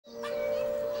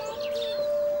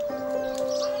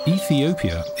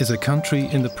Ethiopia is a country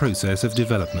in the process of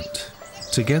development.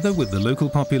 Together with the local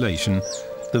population,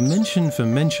 the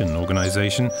Menschen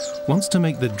organization wants to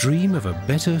make the dream of a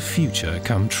better future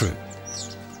come true.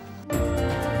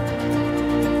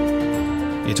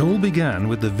 It all began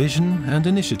with the vision and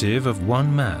initiative of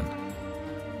one man,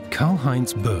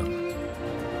 Karl-Heinz Böhm.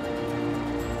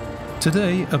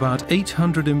 Today, about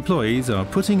 800 employees are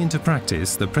putting into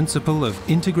practice the principle of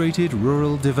integrated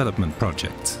rural development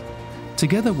projects.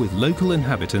 Together with local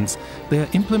inhabitants, they are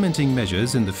implementing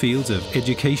measures in the fields of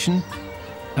education,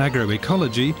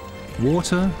 agroecology,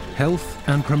 water, health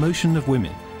and promotion of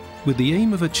women, with the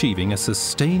aim of achieving a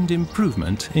sustained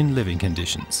improvement in living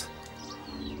conditions.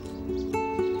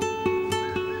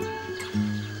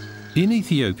 In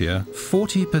Ethiopia,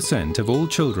 40% of all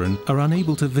children are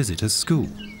unable to visit a school,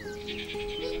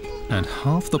 and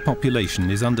half the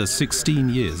population is under 16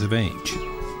 years of age.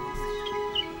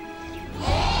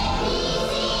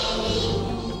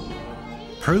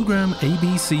 Program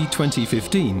ABC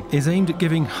 2015 is aimed at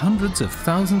giving hundreds of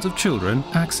thousands of children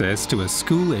access to a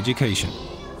school education.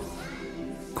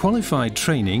 Qualified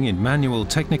training in manual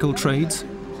technical trades,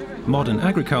 modern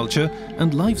agriculture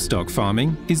and livestock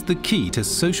farming is the key to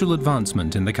social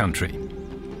advancement in the country.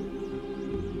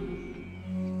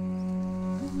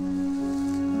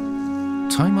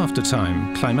 Time after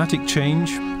time, climatic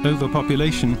change,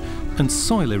 overpopulation and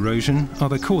soil erosion are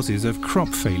the causes of crop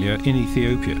failure in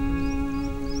Ethiopia.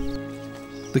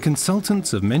 The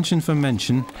consultants of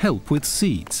Menschen help with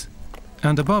seeds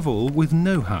and above all with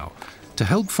know-how to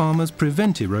help farmers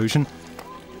prevent erosion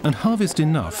and harvest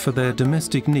enough for their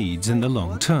domestic needs in the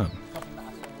long term.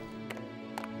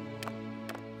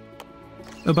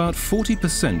 About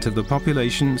 40% of the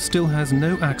population still has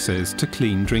no access to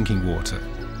clean drinking water.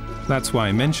 That's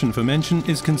why Menschen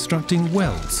is constructing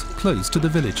wells close to the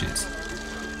villages.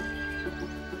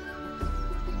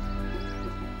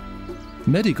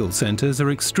 Medical centres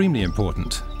are extremely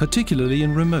important, particularly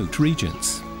in remote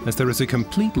regions, as there is a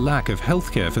complete lack of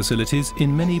healthcare facilities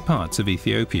in many parts of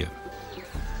Ethiopia.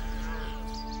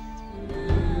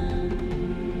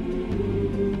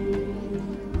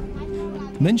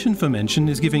 Menschen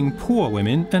is giving poor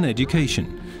women an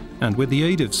education, and with the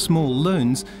aid of small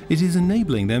loans, it is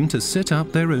enabling them to set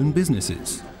up their own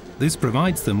businesses. This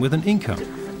provides them with an income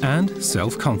and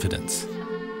self-confidence.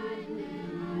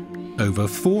 Over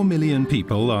 4 million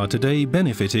people are today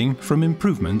benefiting from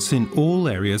improvements in all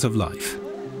areas of life.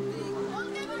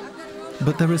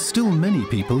 But there are still many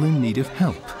people in need of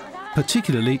help,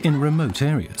 particularly in remote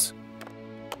areas.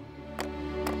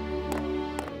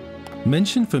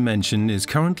 Menschen is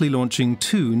currently launching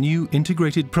 2 new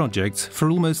integrated projects for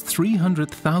almost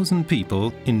 300,000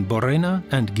 people in Borena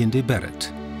and Ginde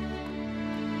Beret.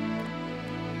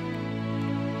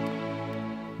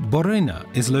 Borena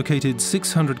is located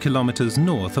 600 kilometers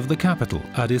north of the capital,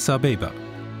 Addis Ababa.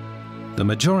 The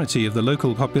majority of the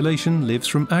local population lives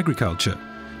from agriculture,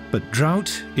 but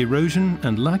drought, erosion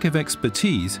and lack of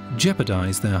expertise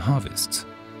jeopardize their harvests.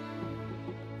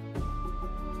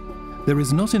 There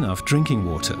is not enough drinking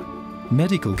water,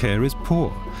 medical care is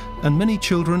poor, and many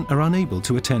children are unable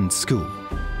to attend school.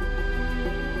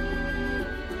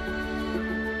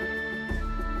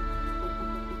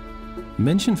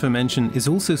 Menschen is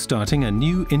also starting a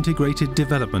new integrated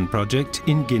development project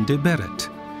in Ginde Beret.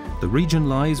 The region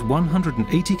lies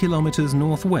 180 kilometers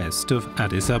northwest of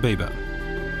Addis Ababa.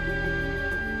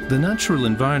 The natural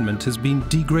environment has been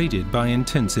degraded by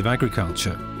intensive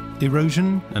agriculture.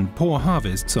 Erosion and poor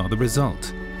harvests are the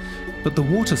result. But the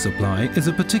water supply is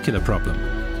a particular problem.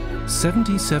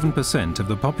 77% of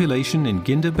the population in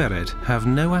Ginde Beret have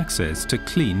no access to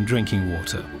clean drinking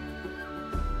water.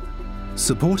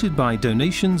 Supported by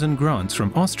donations and grants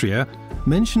from Austria,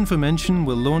 Menschen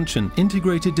will launch an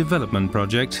integrated development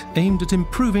project aimed at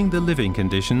improving the living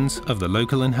conditions of the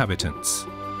local inhabitants.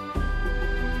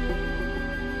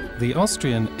 The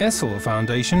Austrian Essel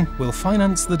Foundation will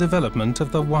finance the development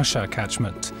of the Washa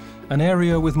catchment, an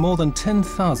area with more than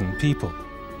 10,000 people.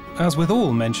 As with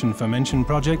all Menschen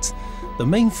projects, the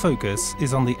main focus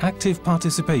is on the active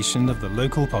participation of the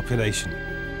local population.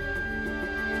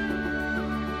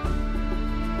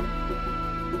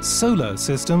 Solar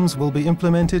systems will be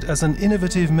implemented as an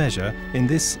innovative measure in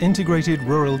this integrated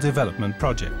rural development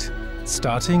project,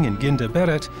 starting in Ginde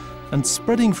Beret and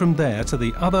spreading from there to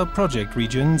the other project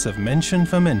regions of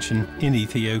Menschen in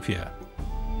Ethiopia.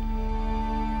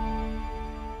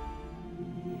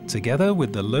 Together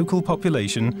with the local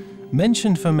population,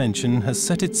 Menschen has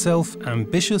set itself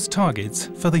ambitious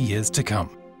targets for the years to come.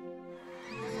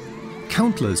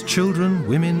 Countless children,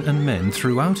 women and men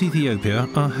throughout Ethiopia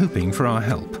are hoping for our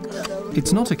help.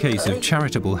 It's not a case of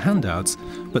charitable handouts,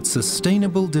 but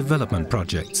sustainable development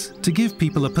projects to give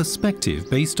people a perspective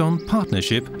based on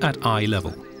partnership at eye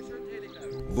level.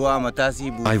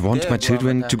 I want my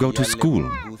children to go to school.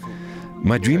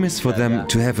 My dream is for them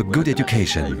to have a good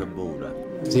education.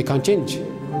 They can change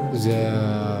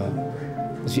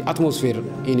the atmosphere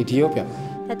in Ethiopia.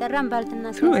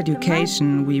 Through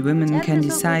education, we women can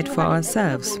decide for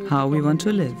ourselves how we want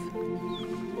to live.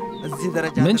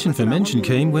 Menschen for Menschen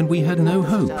came when we had no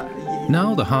hope.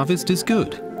 Now the harvest is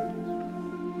good.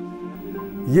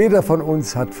 Jeder von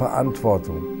uns hat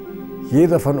Verantwortung.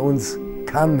 Jeder von uns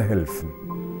kann helfen.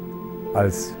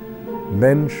 Als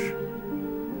Mensch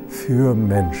für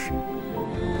Menschen.